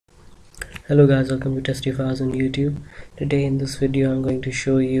Hello guys, welcome to Testifiers on YouTube. Today in this video I'm going to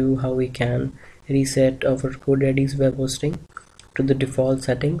show you how we can reset our Godaddy's web hosting to the default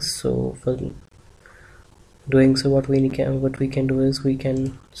settings. So for doing so, what we can do is we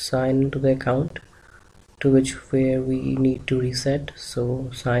can sign into the account to where we need to reset. So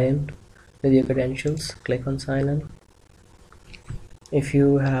sign in with your credentials, click on sign in. If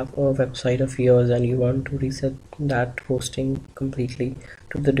you have a website of yours and you want to reset that hosting completely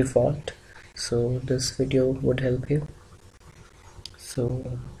to the default, so this video would help you.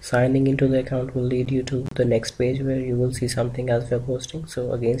 So signing into the account will lead you to the next page where you will see something as web hosting.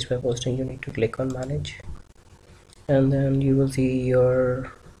 So against web hosting you need to click on manage, and then you will see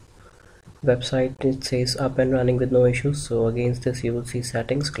your website. It says up and running with no issues. So against this you will see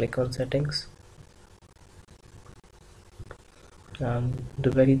settings, click on settings, and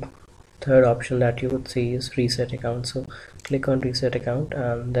the very third option that you would see is reset account. So click on reset account,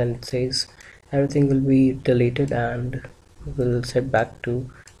 and then it says everything will be deleted and will set back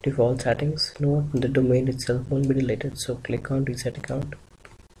to default settings. No, the domain itself won't be deleted. So click on reset account.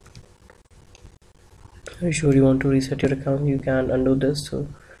 Are you sure you want to reset your account? You can undo this, so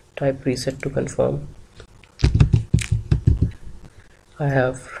type reset to confirm. I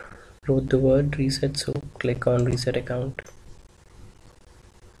have wrote the word reset, so click on reset account.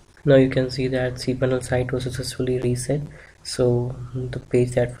 Now you can see that cPanel site was successfully reset. So the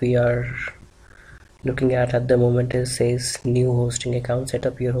page that we are looking at the moment says new hosting account. Set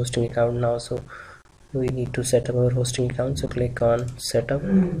up your hosting account now. So we need to set up our hosting account, so click on setup,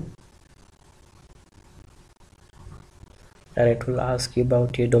 and it will ask you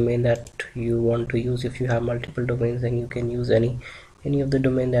about your domain that you want to use. If you have multiple domains, then you can use any of the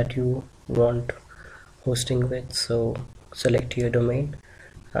domain that you want hosting with. So select your domain,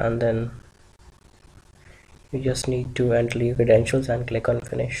 and then you just need to enter your credentials and click on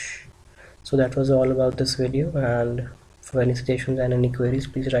finish. So that was all about this video, and for any suggestions and any queries,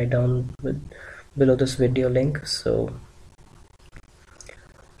 please write down below this video link. So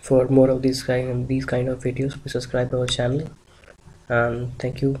for more of these kind of videos, please subscribe to our channel, and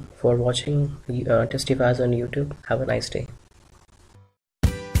thank you for watching Testifiers on YouTube. Have a nice day.